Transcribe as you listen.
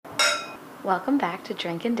Welcome back to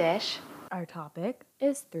Drink and Dish. Our topic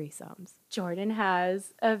is threesomes. Jordan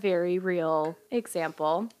has a very real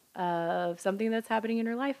example of something that's happening in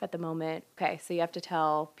her life at the moment. Okay, so you have to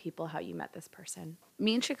tell people how you met this person.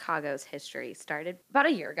 Me and Chicago's history started about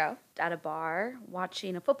a year ago at a bar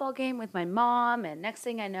watching a football game with my mom. And next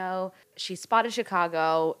thing I know, she spotted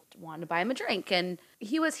Chicago, wanted to buy him a drink. And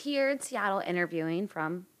he was here in Seattle interviewing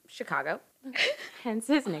from Chicago. Hence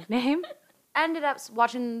his nickname. Ended up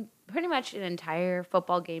watching pretty much an entire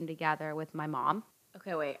football game together with my mom.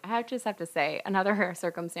 Okay, wait. I just have to say, another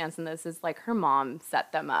circumstance in this is like her mom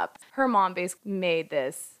set them up. Her mom basically made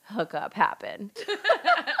this hookup happen.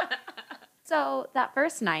 So that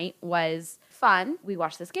first night was fun. We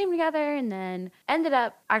watched this game together and then ended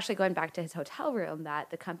up actually going back to his hotel room that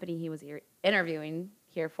the company he was interviewing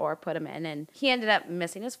here for put him in. And he ended up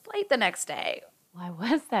missing his flight the next day. Why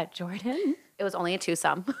was that, Jordan? It was only a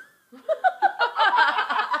twosome.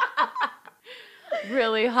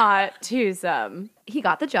 Really hot twosome. He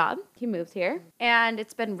got the job. He moved here. And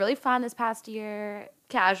it's been really fun this past year.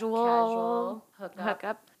 Casual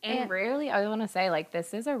hookup. And rarely, I want to say, like,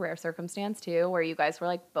 this is a rare circumstance, too, where you guys were,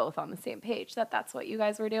 like, both on the same page, that's what you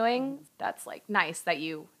guys were doing. That's, like, nice that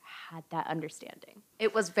you had that understanding.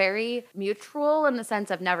 It was very mutual in the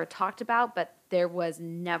sense of never talked about, but there was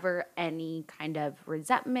never any kind of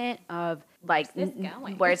resentment of, like,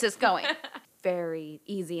 where's this going? Very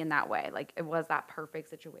easy in that way. Like, it was that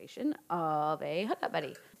perfect situation of a hookup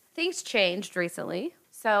buddy. Things changed recently.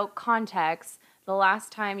 So, context, the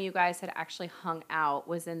last time you guys had actually hung out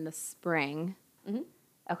was in the spring. Mm-hmm.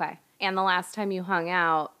 Okay. And the last time you hung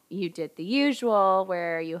out, you did the usual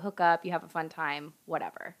where you hook up, you have a fun time,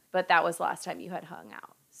 whatever. But that was the last time you had hung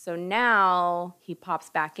out. So now he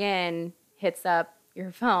pops back in, hits up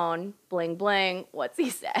your phone, bling, bling. What's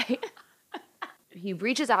he say? He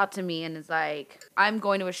reaches out to me and is like, I'm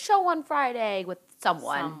going to a show on Friday with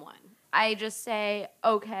someone. I just say,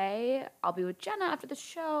 okay, I'll be with Jenna after the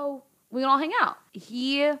show. We can all hang out.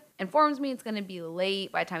 He informs me it's going to be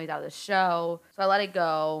late by the time he's out of the show. So I let it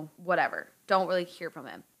go, whatever. Don't really hear from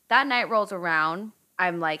him. That night rolls around.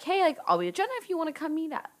 I'm like, hey, like, I'll be with Jenna if you want to come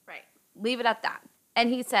meet up. Right. Leave it at that. And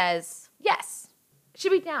he says, yes,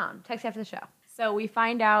 should be down. Text after the show. So we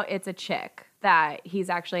find out it's a chick that he's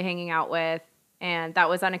actually hanging out with. And that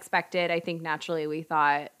was unexpected. I think naturally we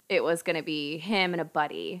thought it was going to be him and a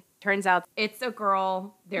buddy. Turns out it's a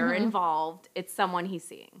girl. They're involved. It's someone he's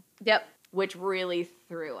seeing. Yep. Which really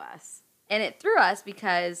threw us. And it threw us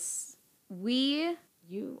because You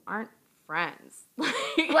aren't friends.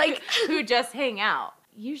 like who just hang out.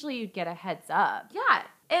 Usually you'd get a heads up. Yeah.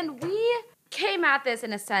 And we came at this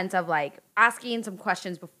in a sense of like asking some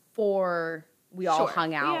questions before we all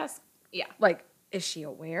hung out. Yeah. Like, is she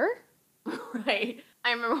aware? Right.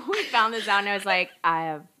 I remember when we found this out and I was like, I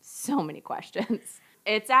have so many questions.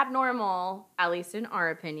 It's abnormal, at least in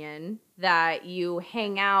our opinion, that you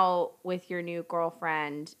hang out with your new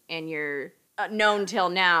girlfriend and your known till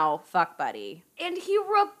now fuck buddy. And he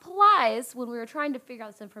replies when we were trying to figure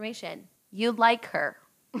out this information, you like her.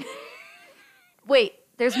 Wait,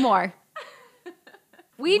 there's more.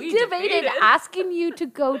 We debated asking you to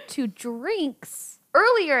go to drinks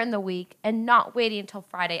earlier in the week and not waiting until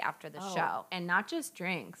Friday after the show. And not just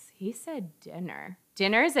drinks. He said dinner.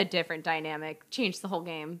 Dinner is a different dynamic. Changed the whole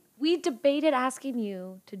game. We debated asking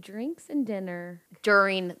you to drinks and dinner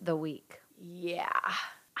during the week. Yeah.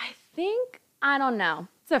 I don't know.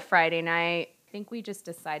 It's a Friday night. I think we just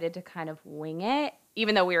decided to kind of wing it,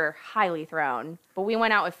 even though we were highly thrown. But we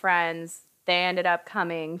went out with friends. They ended up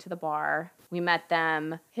coming to the bar. We met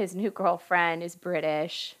them. His new girlfriend is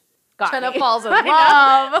British. Jenna falls in love.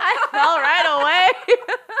 I fell right away.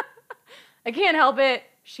 I can't help it.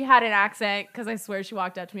 She had an accent because I swear she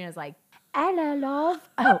walked up to me and was like, hello, love.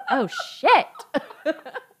 Oh, shit.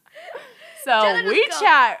 So we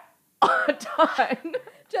chat a ton.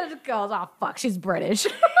 Jenna just goes, oh, fuck, she's British.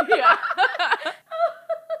 Yeah.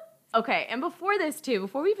 Okay, and before this too,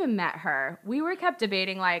 before we even met her, we were kept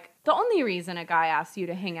debating like the only reason a guy asks you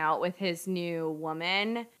to hang out with his new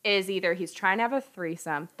woman is either he's trying to have a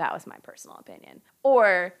threesome, that was my personal opinion,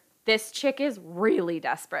 or this chick is really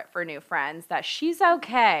desperate for new friends, that she's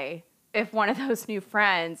okay if one of those new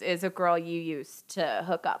friends is a girl you used to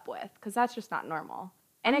hook up with, because that's just not normal.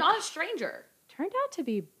 And not a stranger. Turned out to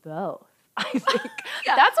be both, I think.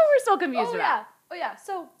 Yeah. That's what we're still confused about. Oh, yeah.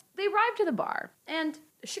 So they arrived to the bar, and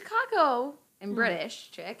Chicago and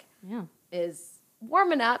British chick is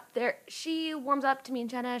warming up. She warms up to me and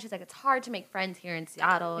Jenna. She's like, it's hard to make friends here in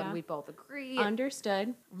Seattle, and we both agree.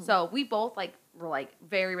 Understood. So we both were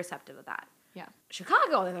very receptive of that. Yeah.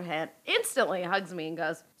 Chicago, on the other hand, instantly hugs me and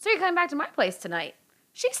goes, so you're coming back to my place tonight?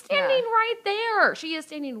 She's standing right there. She is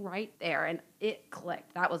standing right there. And it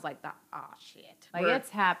clicked. That was like, shit. Like, it's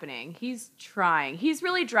happening. He's trying. He's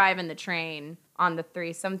really driving the train on the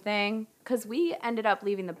threesome thing. Because we ended up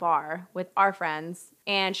leaving the bar with our friends,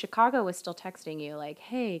 and Chicago was still texting you, like,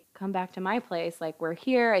 hey, come back to my place. Like, we're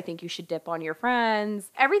here. I think you should dip on your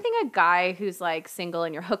friends. Everything a guy who's, like, single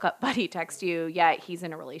and your hookup buddy texts you, yet he's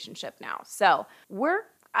in a relationship now. So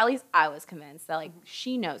at least I was convinced that, like,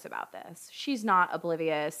 she knows about this. She's not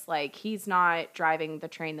oblivious. Like, he's not driving the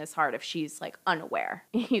train this hard if she's, like, unaware.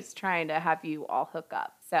 He's trying to have you all hook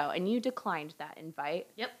up. So, and you declined that invite.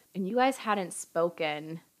 Yep. And you guys hadn't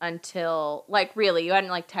spoken until, like, really, you hadn't,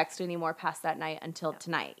 like, texted anymore past that night until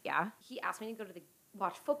tonight, yeah? He asked me to go to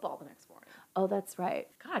watch football the next morning. Oh, that's right.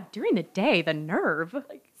 God, during the day, the nerve.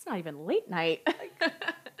 Like, it's not even late night.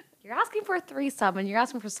 You're asking for a threesome, and you're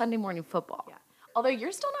asking for Sunday morning football. Yeah. Although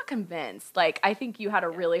you're still not convinced. Like, I think you had a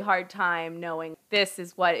really hard time knowing this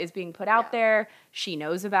is what is being put out there. She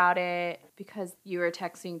knows about it because you were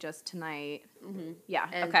texting just tonight. Mm-hmm. Yeah.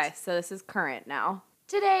 And okay. So this is current now.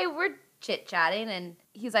 Today we're chit-chatting, and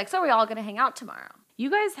he's like, so are we all going to hang out tomorrow?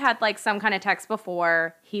 You guys had, like, some kind of text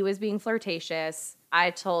before. He was being flirtatious. I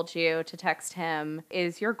told you to text him,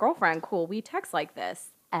 is your girlfriend cool? We text like this.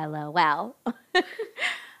 LOL.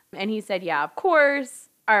 And he said, yeah, of course.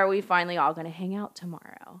 Are we finally all going to hang out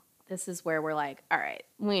tomorrow? This is where we're like, all right,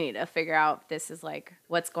 we need to figure out this is like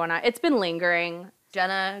what's going on. It's been lingering.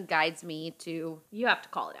 Jenna guides me to, you have to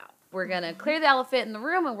call it out. We're going to clear the elephant in the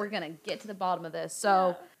room and we're going to get to the bottom of this.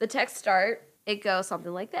 So the text start, it goes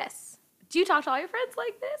something like this. Do you talk to all your friends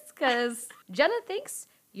like this? Because Jenna thinks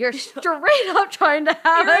you're straight up trying to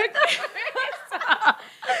have it.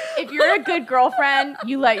 If you're a good girlfriend,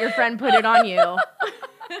 you let your friend put it on you.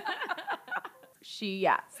 She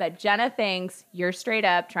said, Jenna thinks you're straight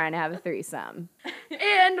up trying to have a threesome.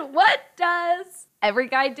 And what does every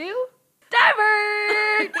guy do?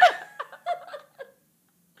 Divert!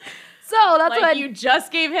 So that's like what you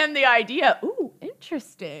just gave him the idea. Ooh,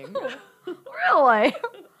 interesting. Really?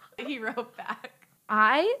 He wrote back.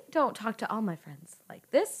 I don't talk to all my friends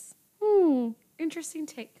like this. Interesting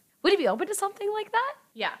take. Would you be open to something like that?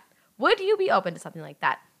 Yeah. Would you be open to something like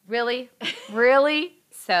that? Really? Really?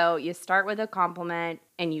 So you start with a compliment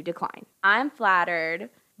and you decline. I'm flattered,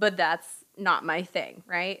 but that's not my thing,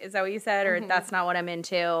 right? Is that what you said? Or that's not what I'm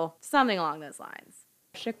into? Something along those lines.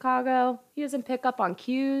 Chicago, he doesn't pick up on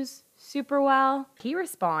cues super well. He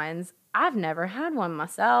responds, I've never had one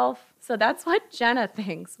myself. So that's what Jenna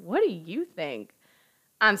thinks. What do you think?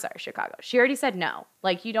 I'm sorry, Chicago. She already said no.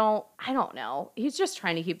 Like, I don't know. He's just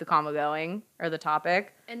trying to keep the combo going or the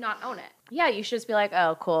topic. And not own it. Yeah, you should just be like,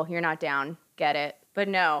 oh, cool, you're not down. Get it. But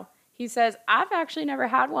no, he says, I've actually never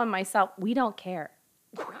had one myself. We don't care.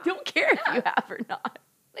 We don't care if you have or not.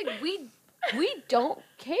 Like, we don't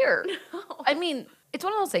care. No. I mean, it's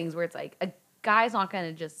one of those things where it's like a guy's not going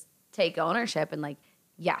to just take ownership and like,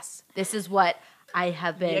 yes, this is what I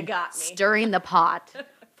have been stirring the pot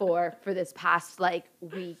for this past like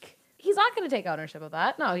week. He's not going to take ownership of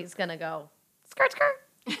that. No, he's going to go, skirt,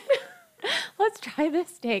 skirt. Let's try this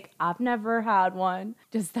steak. I've never had one.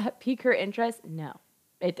 Does that pique her interest? No,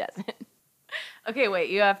 it doesn't. Okay,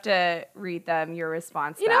 wait, you have to read them, your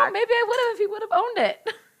response You back. know, maybe I would have if he would have owned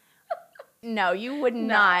it. No, you would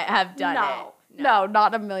not have done it. No,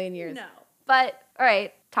 not in a million years. No. But, all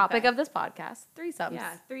right, topic of this podcast, threesomes.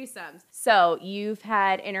 Yeah, threesomes. So you've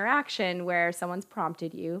had interaction where someone's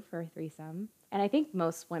prompted you for a threesome. And I think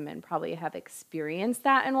most women probably have experienced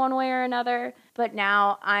that in one way or another. But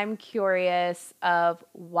now I'm curious of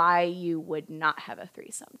why you would not have a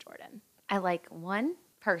threesome, Jordan. I like one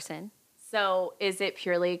person. So is it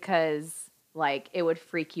purely because, like, it would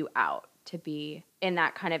freak you out to be in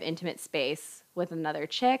that kind of intimate space with another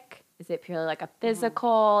chick? Is it purely like a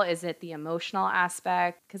physical? Is it the emotional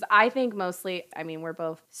aspect? Because I think mostly, I mean, we're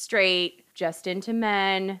both straight, just into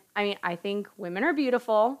men. I mean, I think women are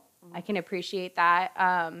beautiful. I can appreciate that.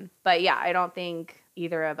 But yeah, I don't think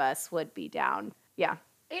either of us would be down. Yeah.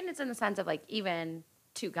 And it's in the sense of like even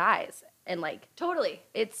two guys. And like Totally.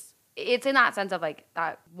 it's in that sense of like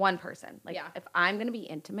that one person. Like Yeah. if I'm going to be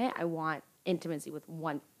intimate, I want intimacy with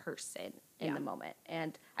one person in the moment.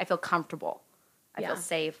 And I feel comfortable. I feel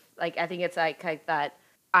safe. Like I think it's like that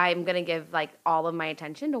I'm going to give like all of my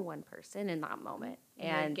attention to one person in that moment.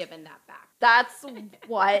 And giving that back. that's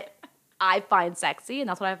what I find sexy, and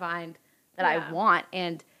that's what I find that I want.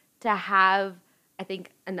 And to have, I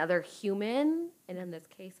think, another human, and in this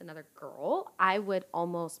case, another girl, I would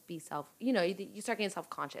almost be you start getting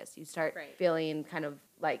self-conscious. You start feeling kind of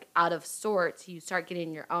like out of sorts. You start getting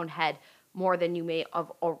in your own head more than you may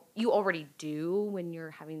have, or you already do when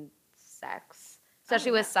you're having sex.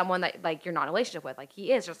 especially with someone that like you're not in a relationship with. Like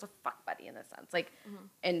he is just a fuck buddy in this sense, like,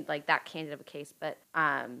 and like that candid of a case. But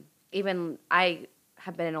even I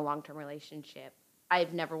have been in a long-term relationship.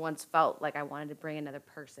 I've never once felt like I wanted to bring another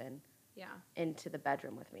person into the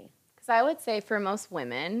bedroom with me. Because I would say for most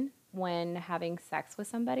women, when having sex with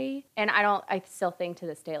somebody, and I still think to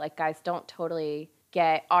this day, like guys don't totally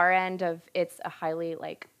get our end of it's a highly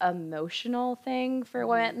like emotional thing for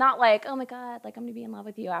women. Not like, oh my God, like I'm gonna be in love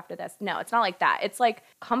with you after this. No, it's not like that. It's like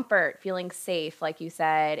comfort, feeling safe, like you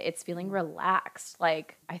said. It's feeling relaxed.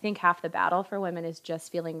 Like I think half the battle for women is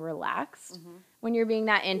just feeling relaxed when you're being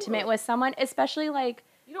that intimate with someone, especially like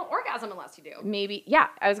you don't orgasm unless you do. Maybe, yeah.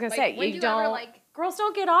 I was gonna say you don't. Ever, like, girls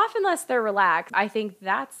don't get off unless they're relaxed. I think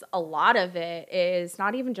that's a lot of it. Is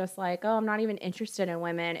not even just like, oh, I'm not even interested in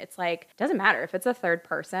women. It's like doesn't matter if it's a third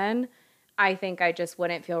person. I think I just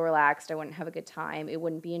wouldn't feel relaxed. I wouldn't have a good time. It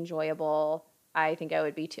wouldn't be enjoyable. I think I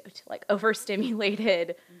would be too like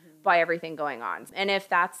overstimulated by everything going on. And if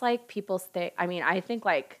that's like people's thing, I mean, I think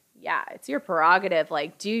like yeah, it's your prerogative.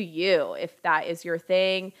 Like, do you if that is your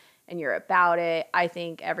thing. And you're about it. I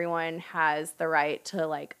think everyone has the right to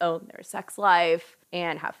like own their sex life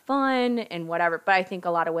and have fun and whatever. But I think a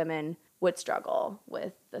lot of women would struggle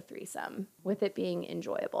with the threesome, with it being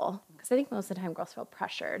enjoyable. Because I think most of the time girls feel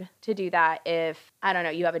pressured to do that if, I don't know,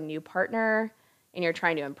 you have a new partner and you're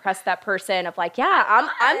trying to impress that person of like, yeah,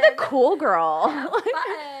 I'm the cool girl.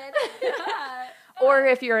 Or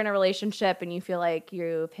if you're in a relationship and you feel like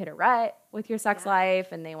you've hit a rut with your sex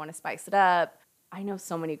life and they want to spice it up. I know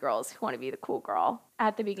so many girls who want to be the cool girl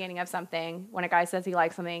at the beginning of something. When a guy says he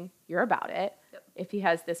likes something, you're about it. Yep. If he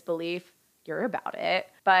has this belief, you're about it.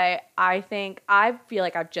 But I feel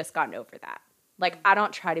like I've just gotten over that. Like, I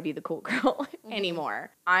don't try to be the cool girl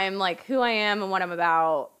anymore. I'm like who I am and what I'm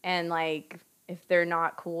about. And like, if they're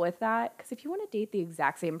not cool with that, because if you want to date the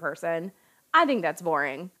exact same person, I think that's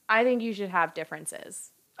boring. I think you should have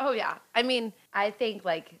differences. Oh, yeah. I mean, I think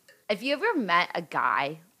like, if you ever met a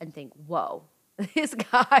guy and think, whoa, this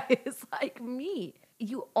guy is like me.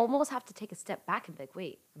 You almost have to take a step back and be like,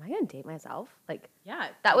 wait, am I going to date myself? Like, yeah,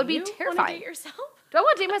 that would be terrifying. Do you date yourself? Do I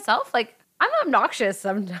want to date myself? Like, I'm obnoxious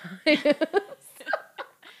sometimes.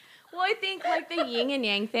 Well, I think like the yin and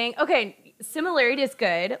yang thing. Okay, similarity is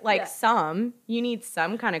good. Like you need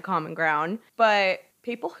some kind of common ground. But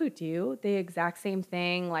people who do the exact same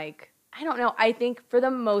thing, like, I don't know. I think for the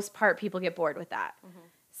most part, people get bored with that.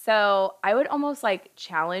 So I would almost like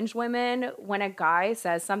challenge women when a guy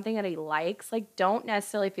says something that he likes, like don't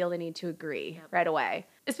necessarily feel the need to agree right away.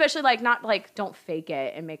 Especially like not like don't fake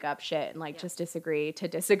it and make up shit and like just disagree to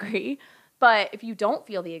disagree. But if you don't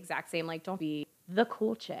feel the exact same, like don't be the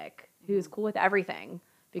cool chick who's cool with everything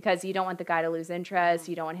because you don't want the guy to lose interest.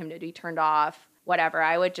 You don't want him to be turned off, whatever.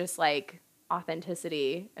 I would just like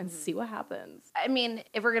authenticity and see what happens. I mean,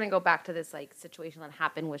 if we're going to go back to this like situation that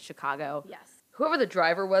happened with Chicago. Yes. Whoever the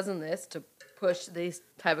driver was in this to push this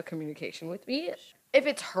type of communication with me, if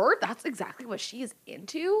it's her, that's exactly what she is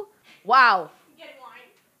into. Wow. Getting wine.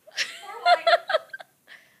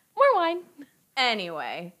 More wine.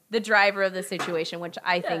 Anyway, the driver of the situation, which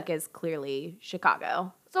I think is clearly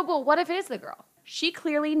Chicago. So, well, what if it is the girl? She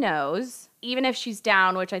clearly knows, even if she's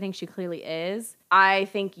down, which I think she clearly is. I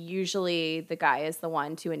think usually the guy is the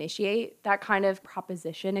one to initiate that kind of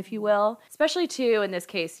proposition, if you will. Especially, too, in this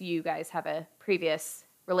case, you guys have a previous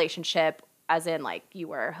relationship, as in, like, you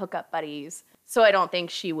were hookup buddies. So I don't think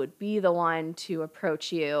she would be the one to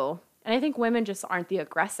approach you. And I think women just aren't the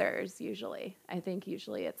aggressors, usually. I think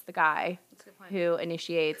usually it's the guy who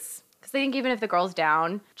initiates. Because I think even if the girl's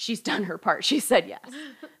down, she's done her part. She said yes.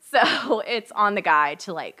 So it's on the guy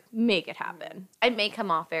to, like, make it happen. I may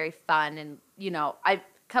come off very fun and, you know, I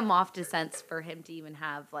come off to sense for him to even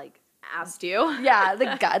have, like... Asked you? Yeah,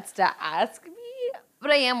 the guts to ask me.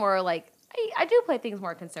 But I am more, like, I do play things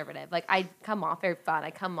more conservative. Like, I come off very fun.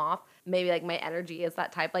 I come off, maybe, like, my energy is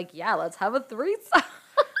that type, like, yeah, let's have a threesome.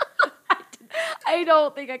 I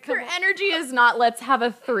don't think I come Your energy is not, let's have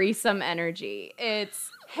a threesome energy. It's,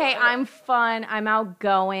 hey, I'm fun, I'm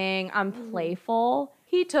outgoing, I'm playful.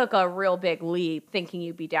 He took a real big leap thinking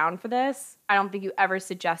you'd be down for this. I don't think you ever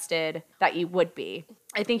suggested that you would be.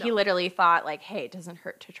 I think he literally thought, like, hey, it doesn't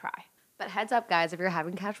hurt to try. But heads up, guys, if you're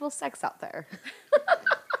having casual sex out there,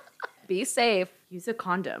 be safe. Use a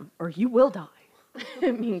condom or you will die.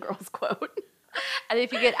 Mean Girls quote. And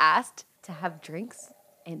if you get asked to have drinks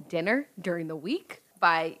and dinner during the week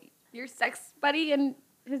by your sex buddy and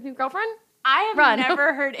his new girlfriend, I have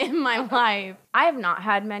never heard in my life. I have not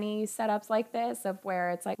had many setups like this of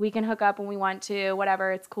where it's like we can hook up when we want to,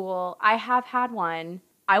 whatever, it's cool. I have had one.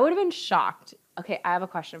 I would have been shocked. Okay, I have a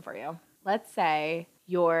question for you. Let's say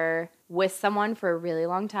you're with someone for a really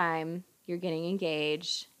long time, you're getting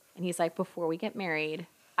engaged, and he's like, before we get married,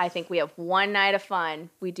 I think we have one night of fun.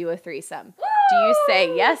 We do a threesome. Woo! Do you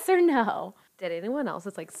say yes or no? Did anyone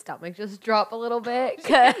else's like stomach just drop a little bit?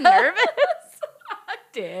 Nervous? I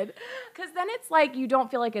did. Because then it's like you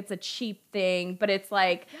don't feel like it's a cheap thing, but it's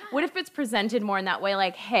like, what if it's presented more in that way?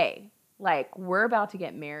 Like, hey, like we're about to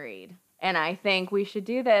get married, and I think we should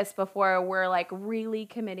do this before we're like really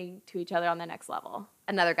committing to each other on the next level.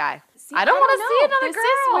 Another guy. See, I don't want to see another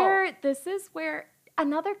girl. This is where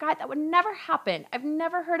another guy, that would never happen. I've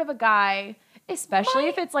never heard of a guy, especially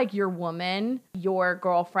if it's like your woman, your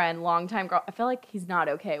girlfriend, longtime girl. I feel like he's not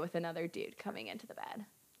okay with another dude coming into the bed.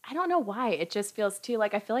 I don't know why. It just feels too,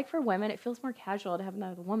 like, I feel like for women, it feels more casual to have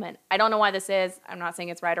another woman. I don't know why this is. I'm not saying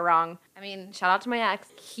it's right or wrong. I mean, shout out to my ex.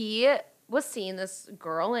 He was seeing this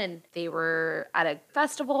girl, and they were at a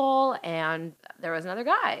festival, and there was another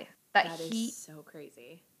guy that is so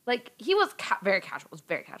crazy. Like, he was very casual. It was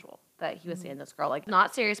very casual that he was seeing this girl. Like,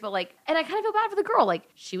 not serious, but like, and I kind of feel bad for the girl. Like,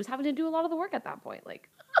 she was having to do a lot of the work at that point. Like,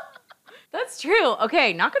 that's true.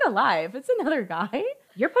 Okay, not gonna lie. If it's another guy,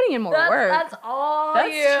 you're putting in more work. That's all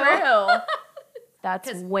That's you. True.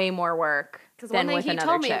 That's way more work. Because one thing he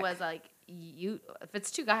told me was like, if it's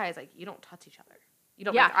two guys, like, you don't touch each other. You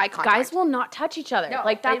don't make eye contact. Guys will not touch each other. No,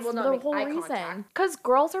 like, that's the whole reason. Because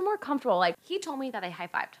girls are more comfortable. Like, he told me that I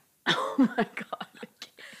high-fived. Oh my God.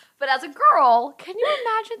 But as a girl, can you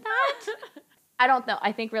imagine that? I don't know.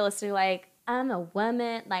 I think realistically, like, I'm a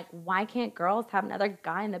woman. Like, why can't girls have another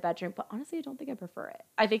guy in the bedroom? But honestly, I don't think I prefer it.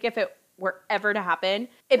 I think if it were ever to happen,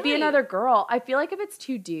 it'd be another girl. I feel like if it's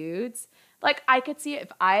two dudes, like, I could see it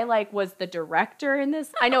if I, like, was the director in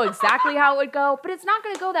this. I know exactly how it would go, but it's not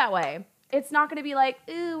going to go that way. It's not going to be like,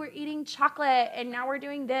 ooh, we're eating chocolate, and now we're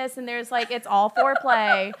doing this, and there's, like, it's all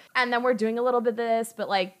foreplay, and then we're doing a little bit of this, but,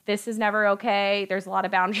 like, this is never okay. There's a lot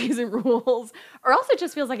of boundaries and rules, or else it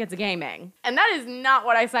just feels like it's gaming. And that is not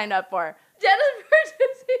what I signed up for.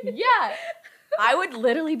 Jennifer, yeah. I would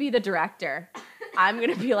literally be the director. I'm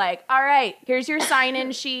going to be like, all right, here's your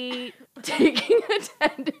sign-in sheet, taking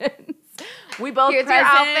attendance. We both here's present.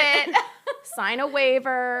 your outfit. Sign a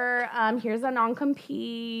waiver. Here's a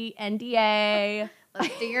non-compete, NDA.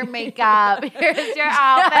 Let's do your makeup. Here's your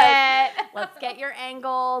outfit. Yes. Let's get your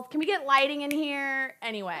angles. Can we get lighting in here?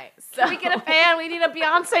 Anyway. So. Can we get a fan? We need a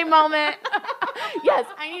Beyonce moment. Yes,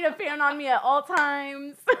 I need a fan on me at all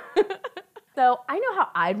times. So I know how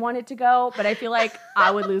I'd want it to go, but I feel like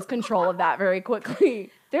I would lose control of that very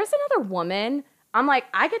quickly. There's another woman. I'm like,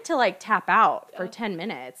 I get to like tap out for 10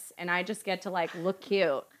 minutes and I just get to like look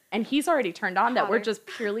cute. And he's already turned on that we're just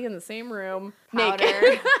purely in the same room. Powder.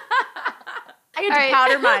 Naked. I get to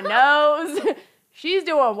powder my nose. She's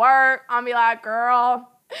doing work. I'll be like,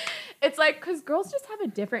 girl. It's like, because girls just have a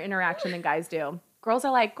different interaction than guys do. Girls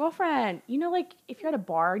are like, girlfriend, you know, like if you're at a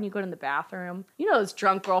bar and you go to the bathroom, you know those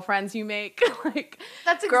drunk girlfriends you make? Like,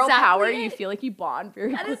 that's girl exactly power, it. you feel like you bond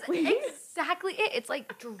very quickly. That is exactly it. It's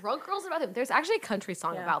like drunk girls in the bathroom. There's actually a country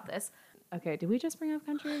song about this. Okay, did we just bring up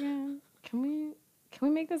country again? Can we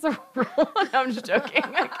make this a rule? No, I'm just joking.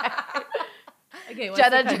 Okay, what's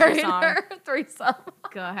Jenna the country during song? her threesome.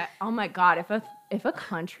 Go ahead. Oh my God, if a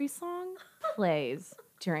country song plays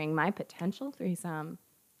during my potential threesome,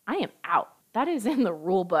 I am out. That is in the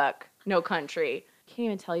rule book. No country. Can't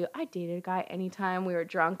even tell you. I dated a guy anytime we were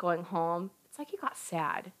drunk going home. It's like he got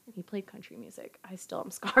sad and he played country music. I still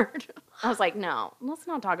am scarred. I was like, no, let's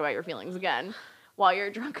not talk about your feelings again while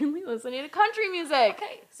you're drunkenly listening to country music.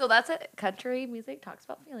 Okay, so that's it. Country music talks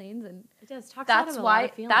about feelings, and it does talk about a lot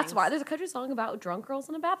of feelings. That's why there's a country song about drunk girls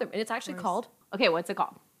in a bathroom, and it's actually called. Okay, what's it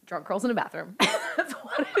called? Drunk Girls in a Bathroom. That's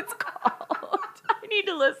what it's called. I need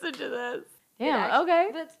to listen to this. Damn, okay.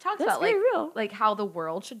 But it talks That's about very like real. Like how the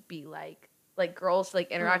world should be like girls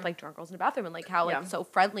like interact like drunk girls in a bathroom, and like how like so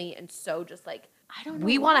friendly and so just like I don't know.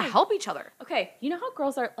 We want to help each other. Okay, you know how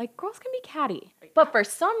girls are like girls can be catty, but for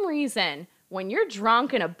some reason when you're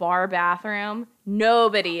drunk in a bar bathroom,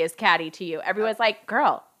 nobody is catty to you. Everyone's like,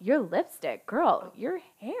 "Girl, your lipstick. Girl, your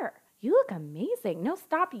hair. You look amazing. No,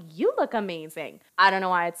 stop. You look amazing." I don't know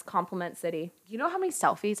why it's compliment city. You know how many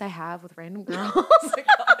selfies I have with random girls? Oh my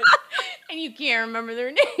God. And you can't remember their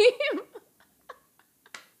name.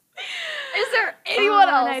 Is there anyone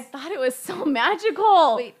else? And I thought it was so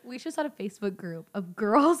magical. Wait, we should start a Facebook group of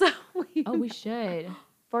girls that we we should.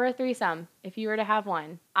 For a threesome, if you were to have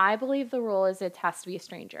one, I believe the rule is it has to be a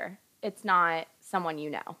stranger. It's not someone you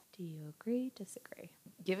know. Do you agree, disagree?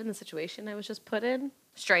 Given the situation I was just put in,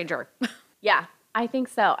 stranger. Yeah, I think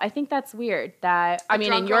so. I think that's weird that, I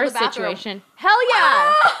mean, in drunk girl your in the bathroom. situation. Hell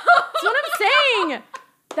yeah! That's what I'm saying.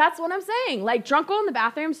 That's what I'm saying. Like, drunk girl in the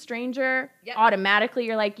bathroom, stranger, automatically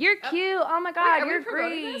you're like, you're cute. Oh my God, you're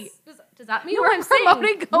great. Does that mean we're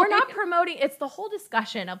promoting? We're not promoting. It's the whole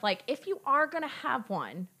discussion of like, if you are going to have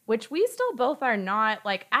one, which we still both are not,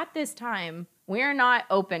 like, at this time, we're not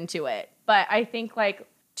open to it. But I think, like,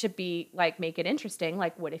 to be, like, make it interesting,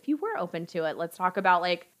 like, what if you were open to it? Let's talk about,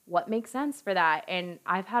 like, what makes sense for that. And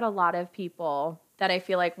I've had a lot of people that I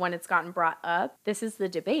feel like when it's gotten brought up, this is the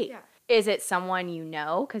debate. Yeah. Is it someone you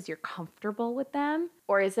know because you're comfortable with them?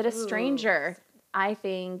 Or is it a stranger? I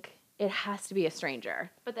think it has to be a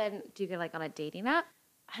stranger. But then do you get like on a dating app?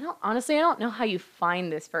 I don't know how you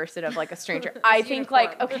find this person of like a stranger. I think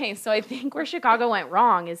like, okay, so I think where Chicago went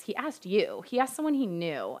wrong is he asked you. He asked someone he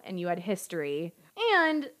knew and you had history.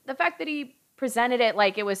 And the fact that he presented it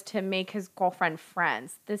like it was to make his girlfriend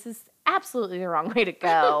friends. This is absolutely the wrong way to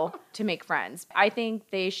go to make friends. I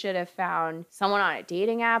think they should have found someone on a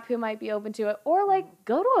dating app who might be open to it, or like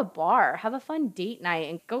go to a bar, have a fun date night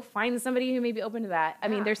and go find somebody who may be open to that. I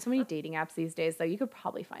mean, there's so many dating apps these days, though. You could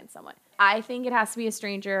probably find someone. I think it has to be a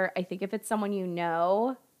stranger. I think if it's someone you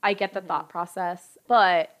know, I get the thought process,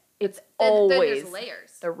 but it's always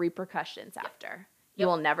layers. The repercussions after. You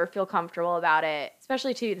will never feel comfortable about it.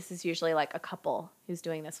 Especially, too, this is usually like a couple who's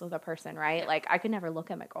doing this with a person, right? Yeah. Like, I could never look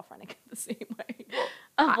at my girlfriend again the same way.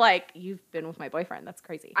 Like, you've been with my boyfriend. That's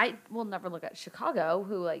crazy. I will never look at Chicago,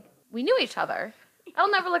 who, like, we knew each other. I'll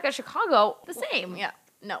never look at Chicago the same. Yeah.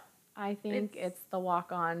 No. I think it's the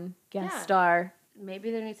walk-on guest star. Maybe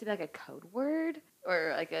there needs to be, like, a code word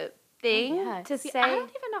or, like, a thing to say. I don't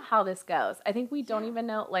even know how this goes. I think we don't even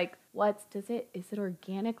know, like, is it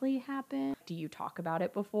organically happen? Do you talk about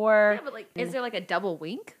it before? Yeah, but like, is there like a double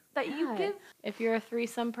wink that you give? If you're a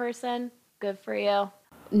threesome person, good for you.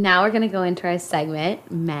 Now we're going to go into our segment,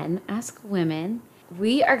 Men Ask Women.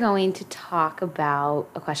 We are going to talk about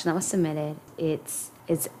a question that was submitted. Is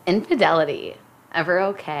infidelity ever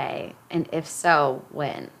okay? And if so,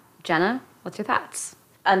 when? Jenna, what's your thoughts?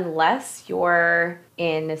 Unless you're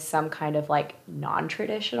in some kind of like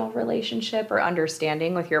non-traditional relationship or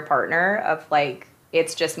understanding with your partner of like,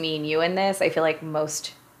 it's just me and you in this, I feel like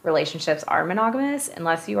most relationships are monogamous.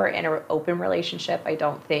 Unless you are in an open relationship, I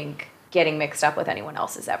don't think getting mixed up with anyone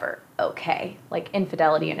else is ever okay. Like,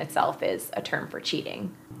 infidelity in itself is a term for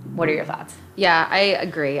cheating. What are your thoughts? Yeah, I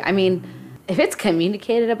agree. I mean, if it's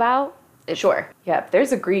communicated about, sure. Yeah, if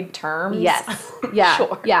there's agreed terms. Yes. Yeah.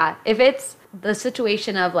 Sure. Yeah. If it's the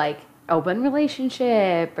situation of like open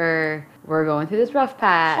relationship or we're going through this rough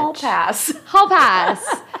patch. Hall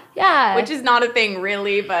pass. Yeah. Which is not a thing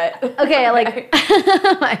really, but. Okay, like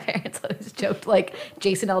my parents always joked like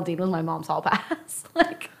Jason Aldean was my mom's hall pass.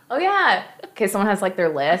 Like, oh yeah. Okay, someone has like their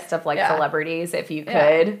list of like celebrities if you could,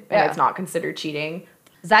 and it's not considered cheating.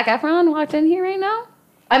 Zac Efron walked in here right now.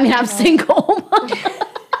 I mean, I'm single.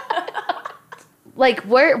 Like,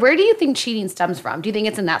 where do you think cheating stems from? Do you think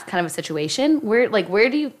it's in that kind of a situation? Where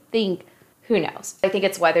do you think? Who knows? I think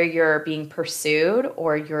it's whether you're being pursued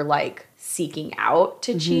or you're like seeking out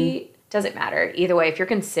to cheat. Doesn't matter. Either way, if you're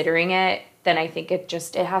considering it, then I think it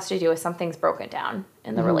has to do with something's broken down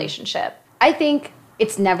in the relationship. I think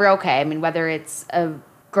it's never okay. I mean, whether it's a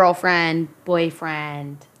girlfriend,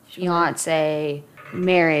 boyfriend, fiance,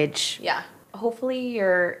 marriage. Yeah. Hopefully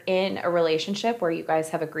you're in a relationship where you guys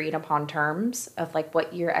have agreed upon terms of like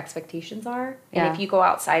what your expectations are. And if you go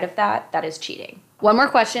outside of that, that is cheating. One more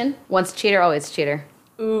question. Once a cheater, always a cheater.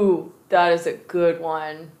 Ooh, that is a good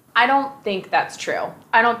one. I don't think that's true.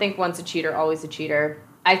 I don't think once a cheater, always a cheater.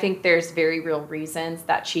 I think there's very real reasons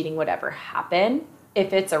that cheating would ever happen.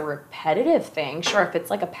 If it's a repetitive thing, sure, if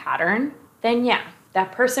it's like a pattern, then yeah,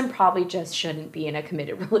 that person probably just shouldn't be in a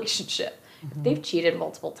committed relationship. If they've cheated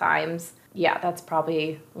multiple times, yeah, that's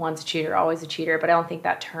probably once a cheater, always a cheater. But I don't think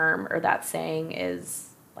that term or that saying is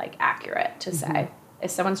like accurate to say.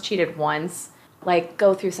 If someone's cheated once, like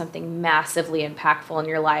go through something massively impactful in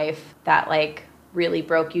your life that like really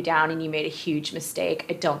broke you down and you made a huge mistake,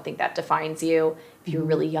 I don't think that defines you. If you're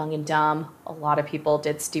really young and dumb, a lot of people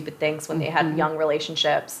did stupid things when they had young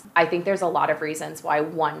relationships. I think there's a lot of reasons why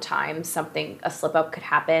one time a slip up could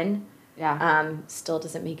happen. Yeah. Still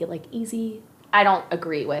doesn't make it like easy. I don't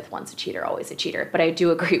agree with once a cheater, always a cheater, but I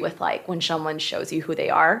do agree with like when someone shows you who they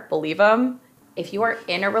are, believe them. If you are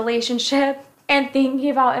in a relationship and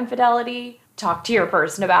thinking about infidelity, talk to your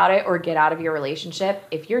person about it or get out of your relationship.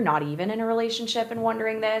 If you're not even in a relationship and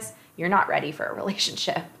wondering this, you're not ready for a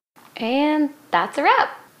relationship. And that's a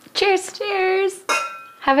wrap. Cheers. Cheers.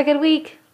 Have a good week.